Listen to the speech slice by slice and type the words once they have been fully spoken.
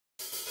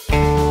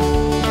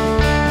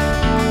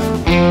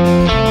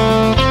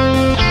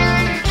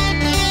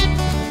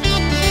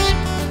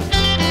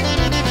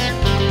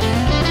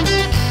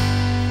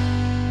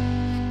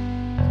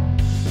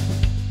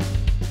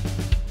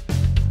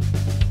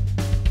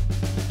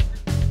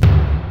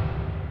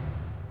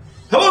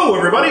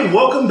everybody,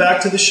 welcome back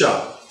to the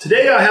shop.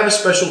 Today I have a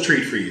special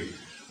treat for you.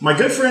 My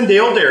good friend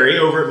Dale Derry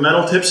over at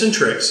Metal Tips and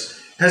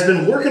Tricks has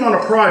been working on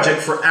a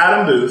project for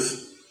Adam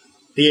Booth,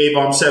 the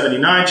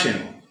Abom79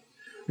 channel.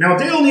 Now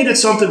Dale needed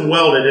something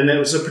welded and it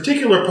was a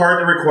particular part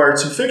that required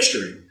some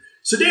fixturing.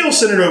 So Dale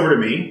sent it over to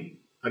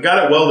me. I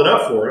got it welded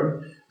up for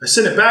him. I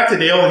sent it back to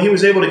Dale and he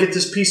was able to get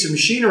this piece of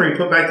machinery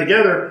put back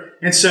together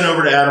and sent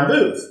over to Adam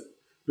Booth.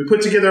 We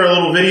put together a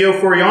little video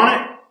for you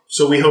on it,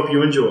 so we hope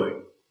you enjoy.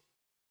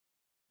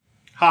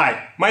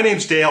 Hi, my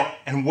name's Dale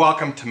and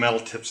welcome to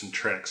Metal Tips and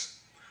Tricks.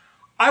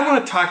 I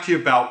want to talk to you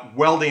about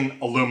welding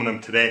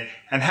aluminum today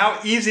and how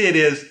easy it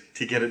is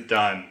to get it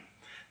done.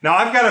 Now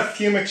I've got a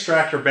fume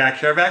extractor back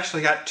here. I've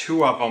actually got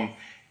two of them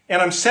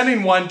and I'm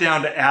sending one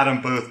down to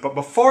Adam Booth, but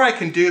before I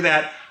can do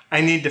that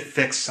I need to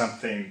fix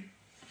something.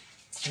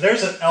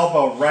 There's an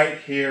elbow right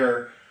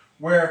here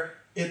where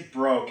it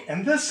broke,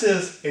 and this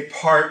is a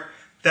part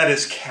that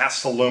is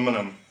cast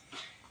aluminum.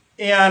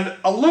 And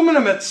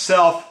aluminum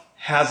itself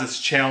has its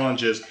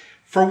challenges.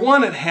 For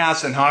one, it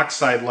has an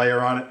oxide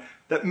layer on it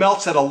that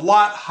melts at a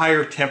lot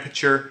higher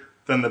temperature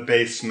than the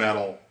base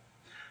metal.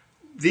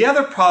 The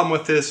other problem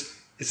with this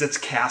is it's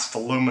cast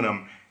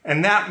aluminum,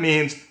 and that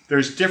means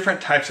there's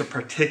different types of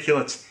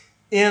particulates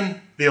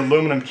in the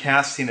aluminum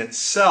casting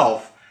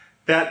itself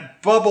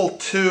that bubble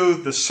to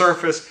the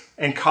surface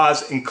and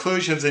cause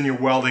inclusions in your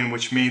welding,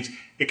 which means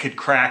it could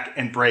crack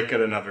and break at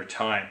another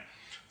time.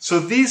 So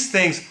these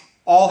things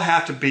all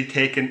have to be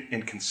taken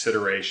in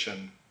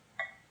consideration.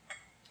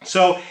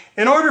 So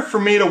in order for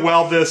me to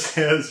weld this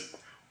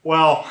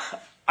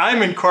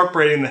I'm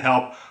incorporating the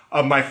help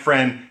of my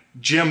friend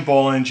Jim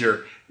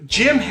Bollinger.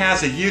 Jim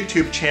has a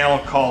YouTube channel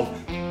called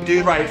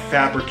DoRite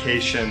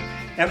Fabrication,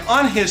 and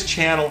on his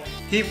channel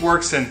he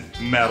works in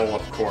metal,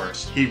 of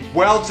course. He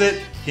welds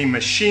it, he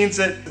machines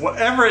it,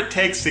 whatever it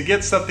takes to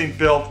get something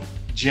built,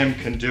 Jim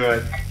can do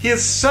it. He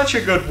is such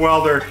a good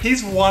welder.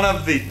 He's one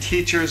of the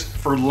teachers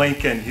for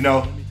Lincoln, you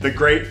know, the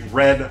great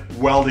red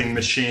welding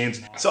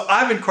machines. So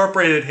I've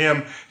incorporated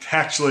him to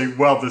actually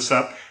weld this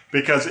up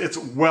because it's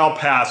well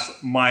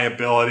past my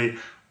ability.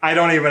 I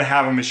don't even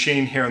have a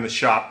machine here in the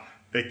shop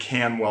that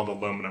can weld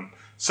aluminum.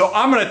 So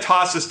I'm gonna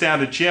toss this down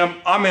to Jim.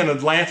 I'm in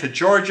Atlanta,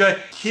 Georgia.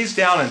 He's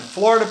down in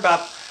Florida,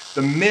 about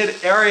the mid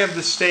area of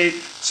the state.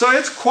 So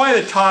it's quite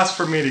a toss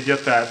for me to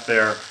get that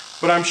there,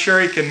 but I'm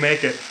sure he can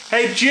make it.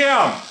 Hey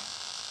Jim,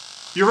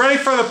 you ready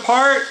for the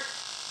part?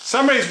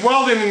 Somebody's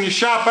welding in your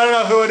shop, I don't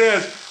know who it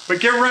is, but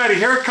get ready,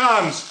 here it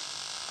comes.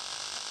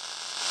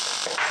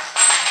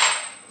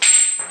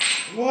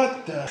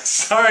 What the?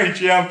 Sorry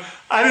Jim,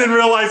 I didn't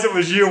realize it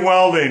was you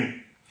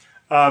welding.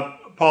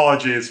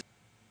 Apologies.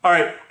 All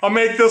right, I'll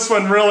make this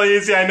one really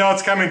easy. I know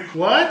it's coming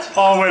What?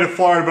 all the way to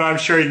Florida, but I'm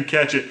sure you can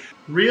catch it.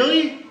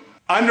 Really?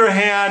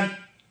 Underhand,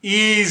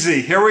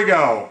 easy, here we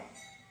go.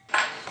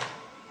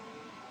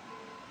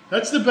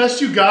 That's the best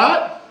you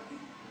got?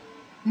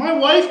 My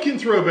wife can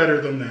throw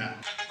better than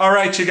that. All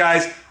right, you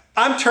guys,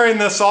 I'm turning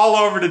this all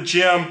over to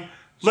Jim.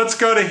 Let's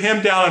go to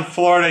him down in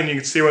Florida and you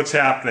can see what's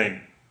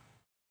happening.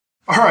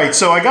 All right,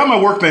 so I got my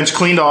workbench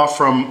cleaned off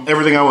from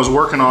everything I was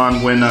working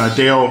on when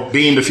Dale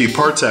beamed a few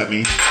parts at me,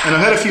 and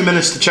I've had a few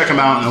minutes to check them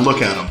out and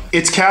look at them.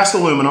 It's cast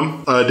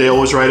aluminum. Dale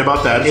was right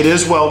about that. It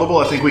is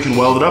weldable. I think we can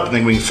weld it up. I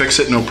think we can fix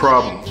it, no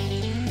problem.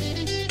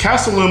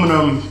 Cast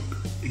aluminum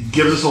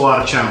gives us a lot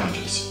of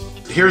challenges.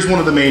 Here's one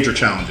of the major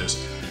challenges.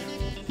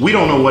 We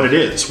don't know what it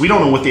is. We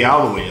don't know what the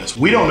alloy is.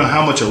 We don't know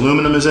how much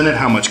aluminum is in it,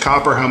 how much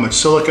copper, how much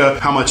silica,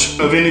 how much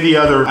of any of the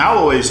other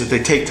alloys that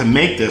they take to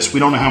make this. We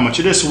don't know how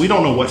much it is, so we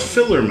don't know what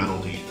filler metal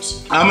to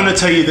use. I'm gonna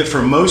tell you that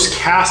for most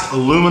cast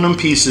aluminum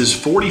pieces,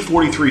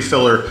 4043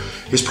 filler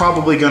is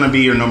probably gonna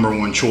be your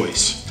 #1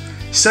 choice.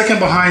 Second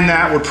behind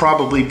that would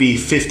probably be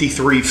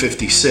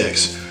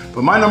 5356.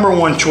 But my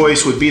 #1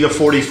 choice would be the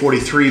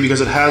 4043 because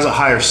it has a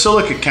higher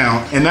silica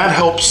count and that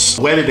helps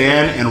wet it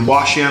in and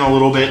wash in a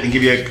little bit and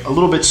give you a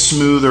little bit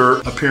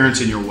smoother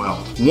appearance in your weld.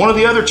 One of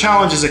the other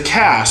challenges of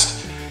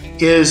cast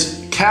is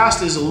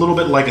a little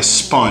bit like a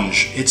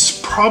sponge. It's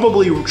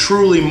probably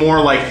truly more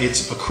like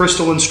it's a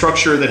crystalline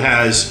structure that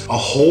has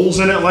holes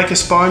in it like a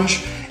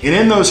sponge. And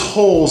in those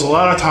holes, a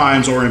lot of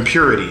times, are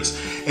impurities.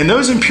 And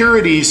those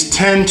impurities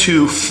tend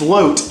to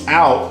float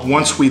out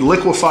once we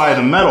liquefy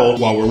the metal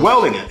while we're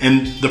welding it.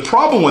 And the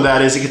problem with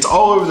that is it gets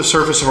all over the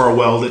surface of our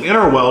weld and in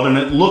our weld and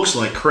it looks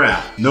like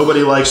crap.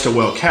 Nobody likes to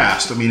weld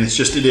cast. I mean, it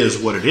is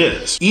what it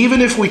is. Even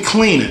if we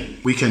clean it,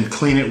 we can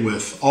clean it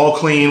with all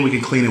clean, we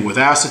can clean it with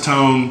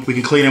acetone, we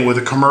can clean it with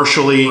a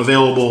commercially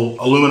available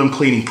aluminum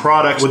cleaning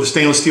product. With a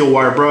stainless steel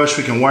wire brush,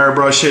 we can wire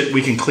brush it,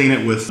 we can clean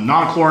it with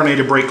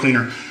non-chlorinated brake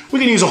cleaner. We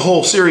can use a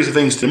whole series of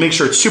things to make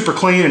sure it's super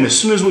clean, and as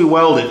soon as we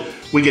weld it,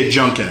 we get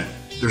junk in it.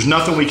 There's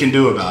nothing we can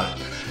do about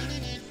it.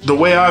 The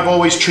way I've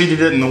always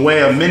treated it and the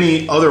way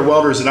many other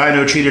welders that I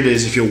know treated it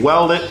is if you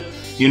weld it,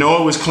 you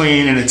know it was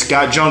clean and it's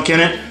got junk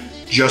in it,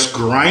 just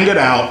grind it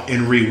out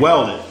and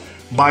re-weld it.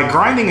 By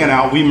grinding it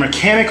out, we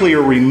mechanically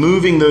are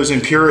removing those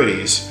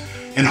impurities,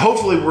 and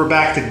hopefully we're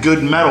back to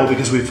good metal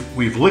because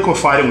we've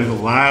liquefied it and we've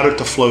allowed it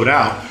to float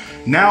out.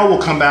 Now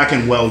we'll come back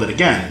and weld it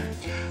again.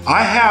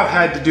 I have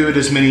had to do it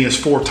as many as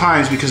 4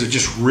 times because of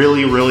just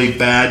really, really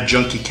bad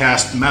junky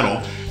cast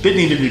metal that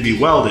needed to be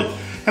welded.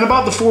 And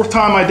about the 4th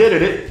time I did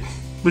it, it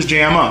was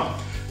jam up.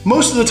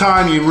 Most of the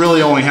time you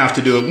really only have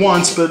to do it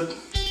once, but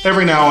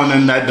every now and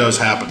then that does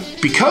happen.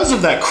 Because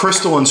of that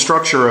crystalline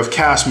structure of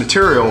cast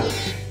material,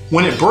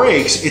 when it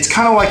breaks, it's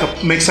kind of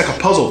like makes like a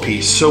puzzle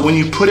piece. So when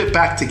you put it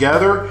back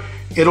together,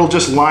 it'll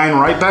just line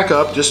right back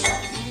up, just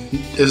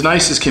as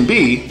nice as can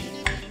be,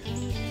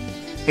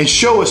 and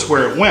show us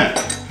where it went.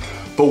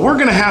 But we're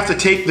gonna have to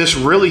take this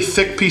really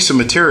thick piece of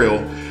material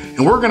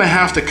and we're gonna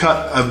have to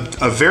cut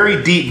a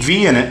very deep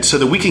V in it so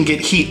that we can get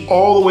heat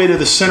all the way to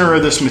the center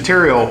of this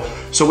material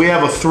so we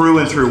have a through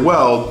and through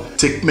weld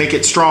to make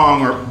it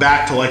strong or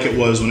back to like it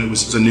was when it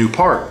was a new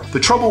part. The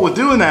trouble with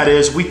doing that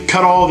is we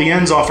cut all the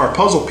ends off our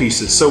puzzle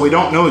pieces, so we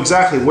don't know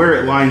exactly where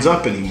it lines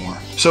up anymore.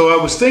 So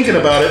I was thinking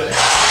about it.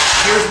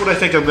 Here's what I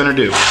think I'm gonna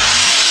do.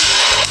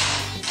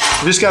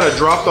 I just got a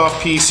dropped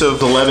off piece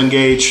of 11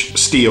 gauge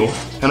steel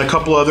and a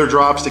couple other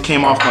drops that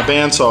came off my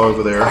bandsaw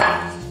over there.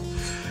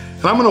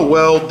 And I'm gonna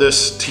weld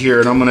this to here,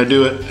 and I'm gonna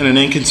do it in an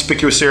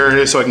inconspicuous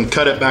area so I can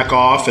cut it back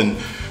off and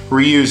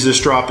reuse this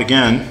drop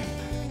again.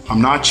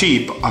 I'm not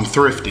cheap, I'm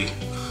thrifty.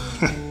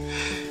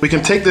 We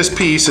can take this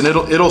piece and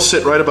it'll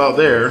sit right about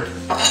there.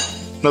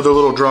 Another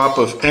little drop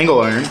of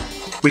angle iron.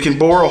 We can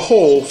bore a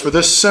hole for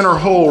this center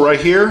hole right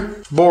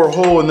here, bore a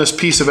hole in this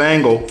piece of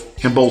angle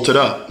and bolt it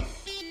up.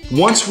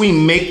 Once we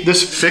make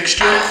this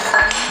fixture,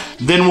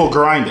 then we'll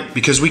grind it,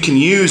 because we can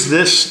use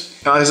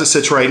this as it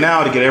sits right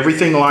now to get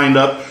everything lined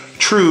up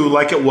true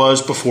like it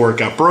was before it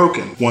got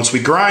broken. Once we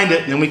grind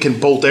it, then we can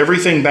bolt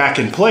everything back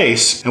in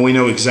place and we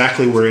know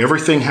exactly where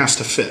everything has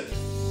to fit.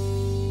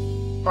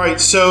 All right,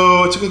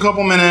 so it took a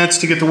couple minutes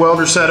to get the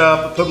welder set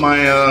up, put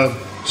my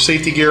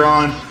safety gear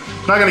on.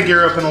 I'm not gonna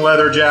gear up in a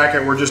leather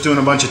jacket, we're just doing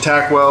a bunch of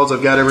tack welds.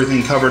 I've got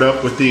everything covered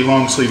up with the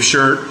long sleeve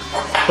shirt.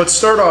 Let's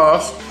start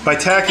off by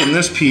tacking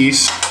this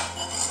piece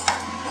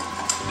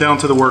down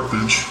to the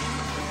workbench.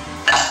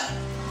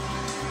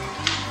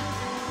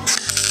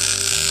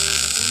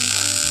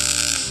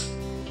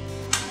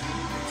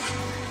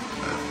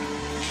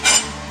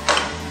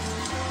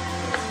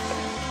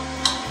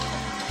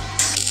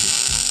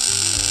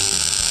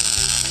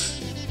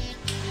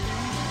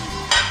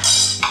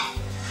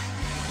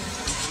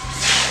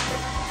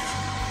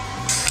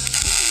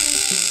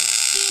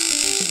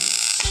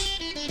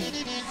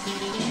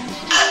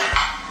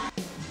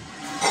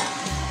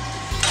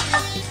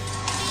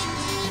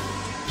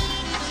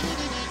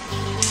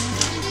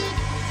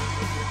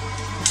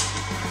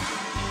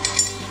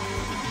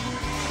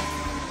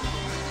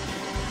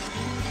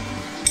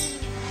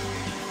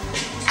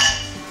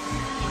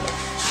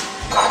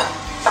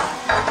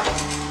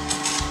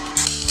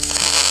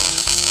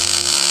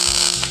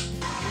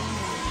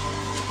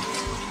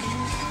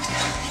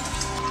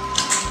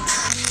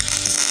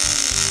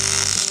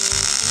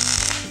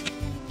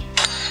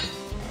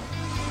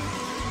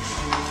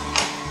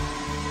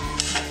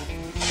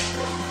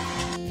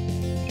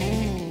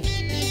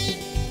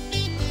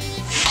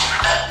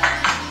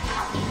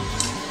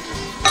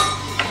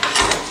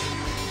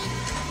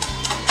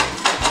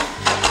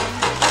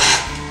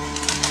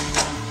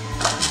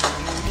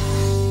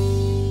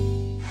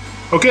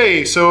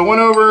 Okay, so I went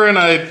over and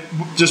I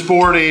just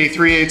bored a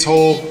 3/8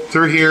 hole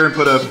through here and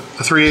put a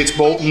 3/8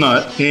 bolt and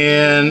nut.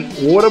 And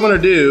what I'm gonna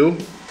do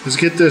is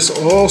get this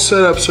all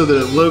set up so that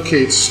it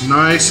locates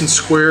nice and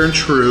square and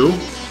true.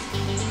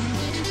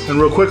 And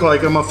real quick,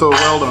 like, I'm gonna throw a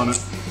weld on it.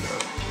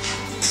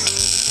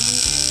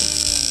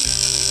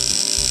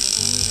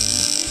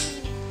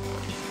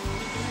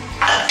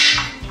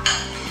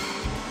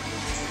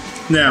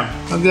 Now,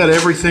 I've got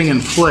everything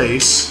in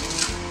place.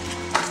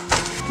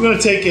 I'm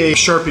gonna take a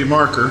Sharpie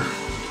marker.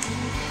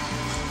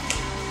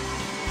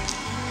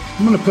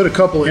 I'm gonna put a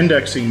couple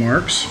indexing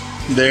marks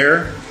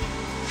there,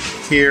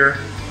 here,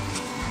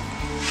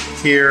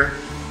 here.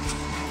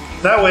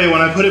 That way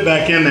when I put it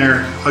back in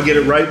there, I'll get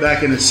it right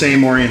back in the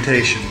same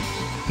orientation.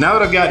 Now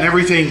that I've gotten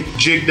everything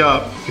jigged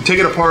up, I can take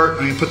it apart,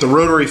 I can put the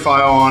rotary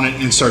file on it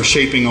and start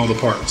shaping all the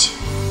parts.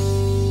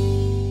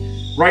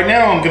 Right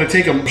now I'm gonna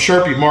take a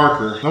Sharpie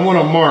marker. I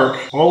wanna mark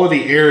all of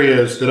the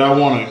areas that I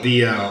wanna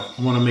V out.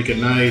 I wanna make a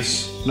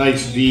nice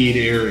V'd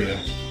area.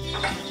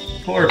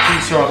 Pull our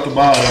piece off the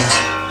bottom.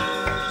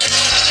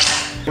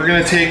 We're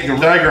gonna take the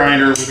die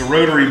grinder with a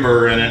rotary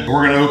burr in it.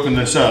 We're gonna open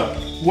this up.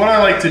 What I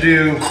like to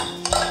do,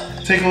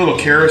 take a little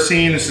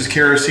kerosene. This is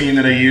kerosene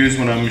that I use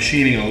when I'm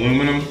machining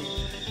aluminum.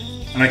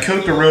 And I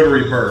coat the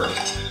rotary burr.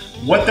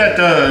 What that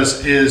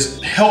does is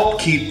help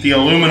keep the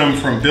aluminum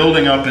from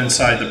building up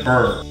inside the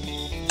burr.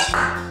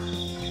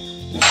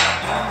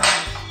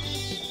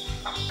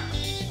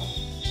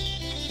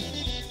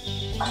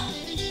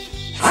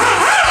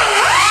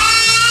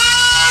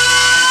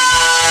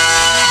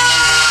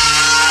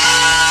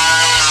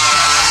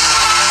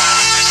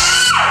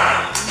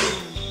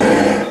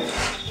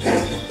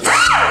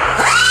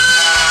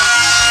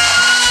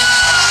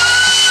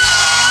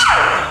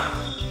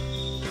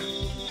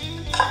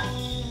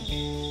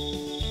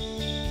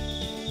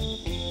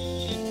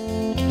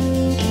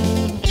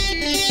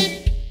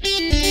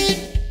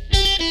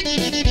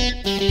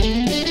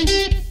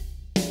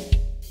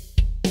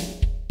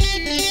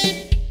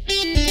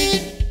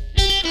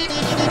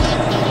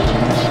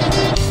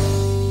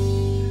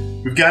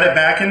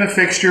 in the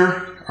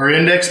fixture. Our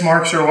index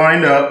marks are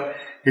lined up.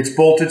 It's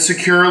bolted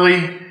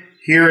securely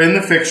here in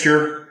the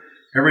fixture.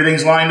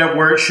 Everything's lined up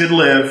where it should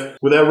live.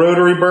 With that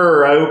rotary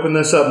burr, I open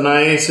this up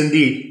nice and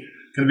deep.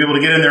 Going to be able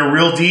to get in there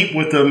real deep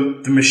with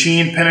the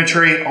machine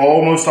penetrate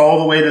almost all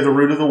the way to the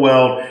root of the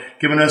weld,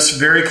 giving us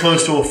very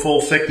close to a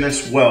full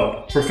thickness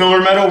weld. For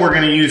filler metal, we're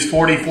going to use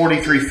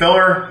 4043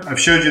 filler. I've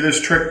showed you this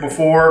trick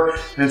before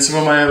in some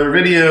of my other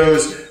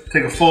videos.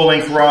 Take a full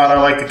length rod, I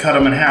like to cut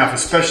them in half,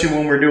 especially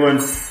when we're doing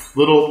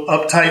little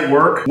uptight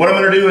work. What I'm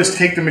going to do is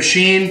take the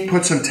machine,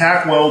 put some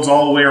tack welds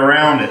all the way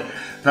around it.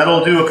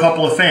 That'll do a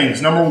couple of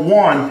things. Number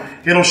one,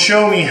 it'll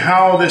show me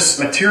how this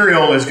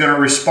material is going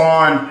to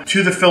respond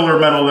to the filler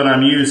metal that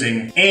I'm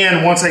using.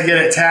 And once I get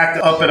it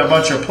tacked up at a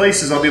bunch of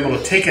places, I'll be able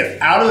to take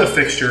it out of the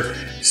fixture,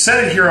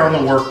 set it here on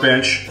the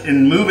workbench,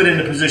 and move it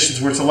into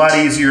positions where it's a lot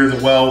easier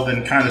to weld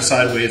than kind of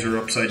sideways or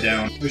upside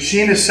down. The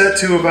machine is set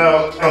to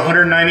about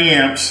 190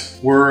 amps.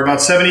 We're about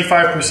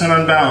 75%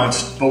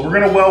 unbalanced, but we're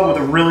going to weld with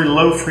a really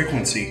low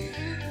frequency.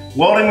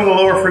 Welding with a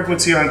lower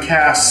frequency on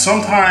cast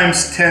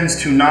sometimes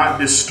tends to not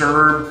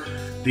disturb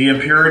the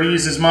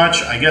impurities as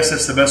much. I guess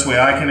that's the best way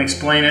I can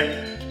explain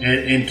it,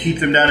 and keep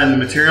them down in the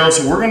material.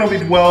 So we're going to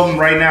be welding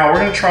right now. We're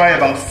going to try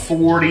about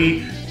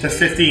 40 to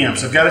 50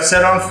 amps. I've got it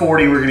set on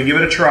 40. We're going to give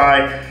it a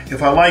try.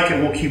 If I like it,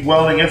 we'll keep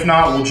welding. If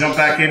not, we'll jump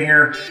back in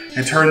here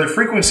and turn the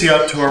frequency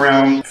up to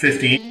around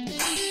 50.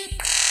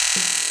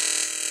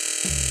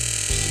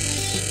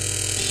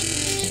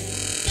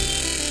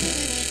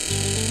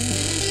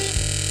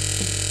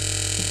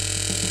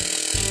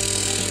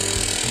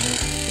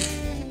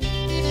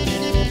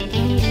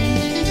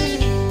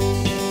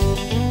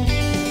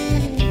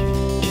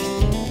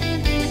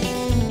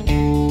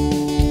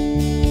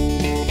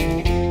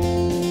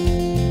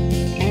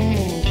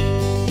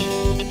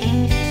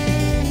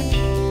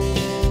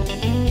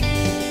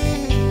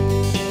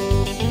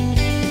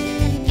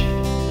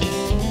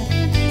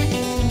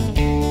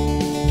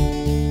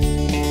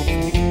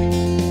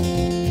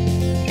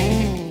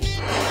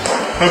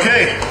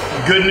 Okay,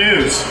 good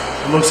news.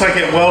 It looks like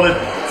it welded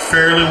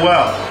fairly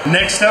well.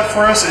 Next step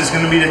for us is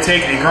going to be to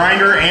take a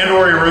grinder and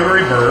or a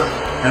rotary burr,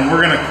 and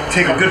we're going to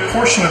take a good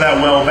portion of that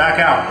weld back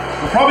out.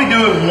 We'll probably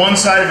do it one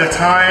side at a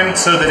time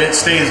so that it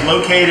stays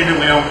located and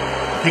we don't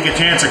take a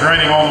chance of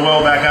grinding all the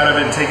weld back out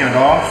of it and taking it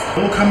off.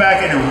 We'll come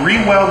back in and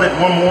re-weld it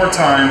one more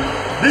time.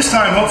 This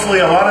time, hopefully,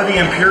 a lot of the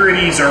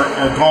impurities are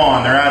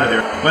gone. They're out of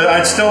there. But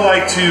I'd still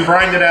like to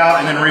grind it out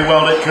and then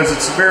re-weld it because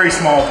it's a very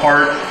small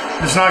part.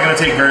 It's not going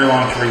to take very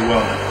long to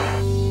re-weld it.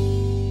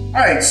 All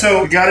right,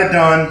 so we got it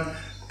done.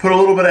 Put a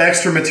little bit of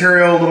extra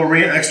material, a little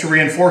extra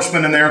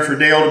reinforcement in there for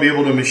Dale to be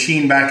able to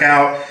machine back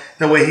out.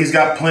 That way he's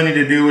got plenty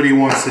to do what he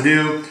wants to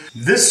do.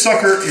 This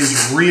sucker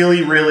is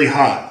really, really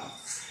hot.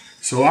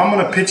 So I'm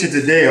going to pitch it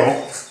to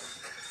Dale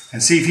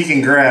and see if he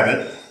can grab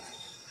it.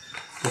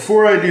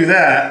 Before I do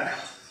that,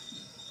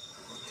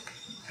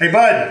 hey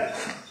bud,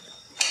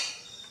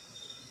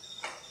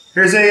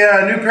 here's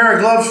a new pair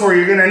of gloves for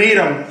you. You're going to need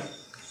them.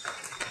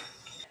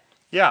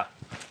 Yeah.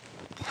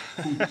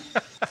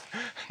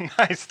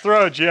 Nice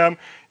throw, Jim.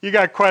 You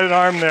got quite an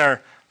arm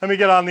there. Let me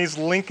get on these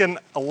Lincoln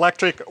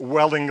electric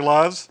welding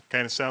gloves.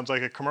 Kind of sounds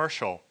like a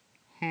commercial.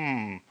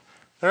 They're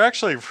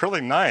actually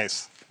really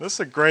nice. This is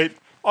a great,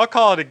 I'll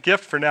call it a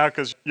gift for now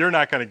because you're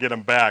not going to get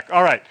them back.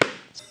 All right.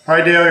 All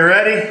right, Dale, you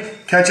ready?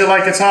 Catch it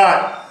like it's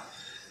hot,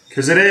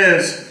 because it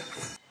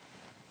is.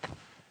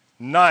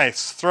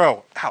 Nice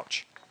throw.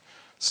 Ouch.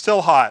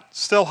 Still hot,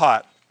 still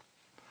hot.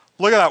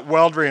 Look at that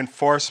weld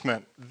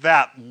reinforcement.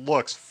 That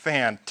looks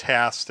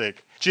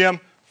fantastic. Jim,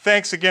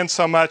 thanks again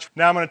so much.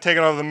 Now I'm going to take it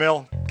over to the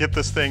mill, get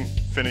this thing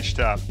finished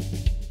up.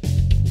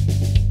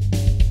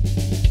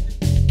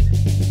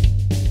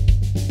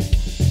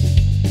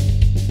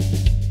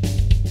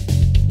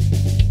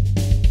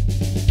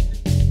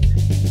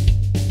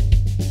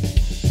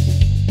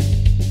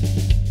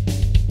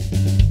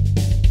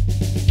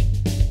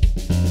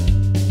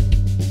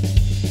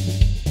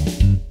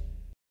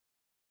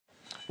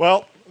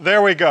 Well,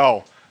 there we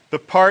go. The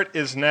part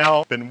is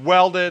now been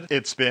welded,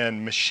 it's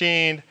been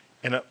machined,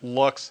 and it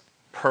looks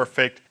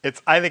perfect.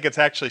 I think it's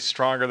actually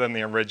stronger than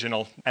the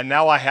original. And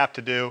now all I have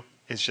to do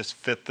is just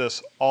fit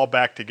this all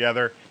back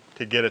together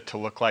to get it to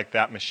look like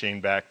that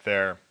machine back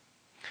there.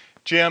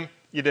 Jim,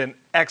 you did an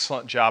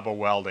excellent job of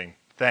welding.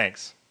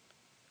 Thanks.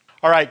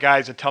 All right,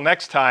 guys, until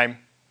next time,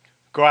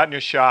 go out in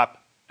your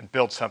shop and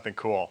build something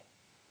cool.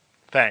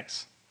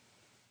 Thanks.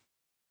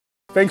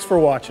 Thanks for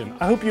watching.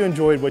 I hope you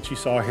enjoyed what you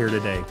saw here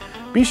today.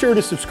 Be sure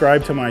to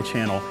subscribe to my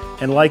channel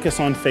and like us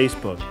on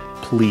Facebook.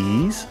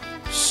 Please,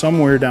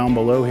 somewhere down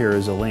below here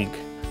is a link.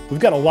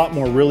 We've got a lot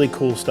more really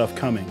cool stuff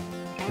coming.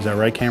 Is that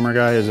right, camera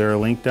guy? Is there a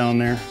link down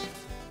there?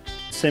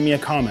 Send me a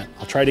comment.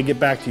 I'll try to get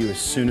back to you as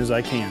soon as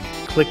I can.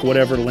 Click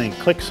whatever link,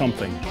 click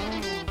something.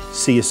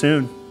 See you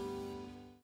soon.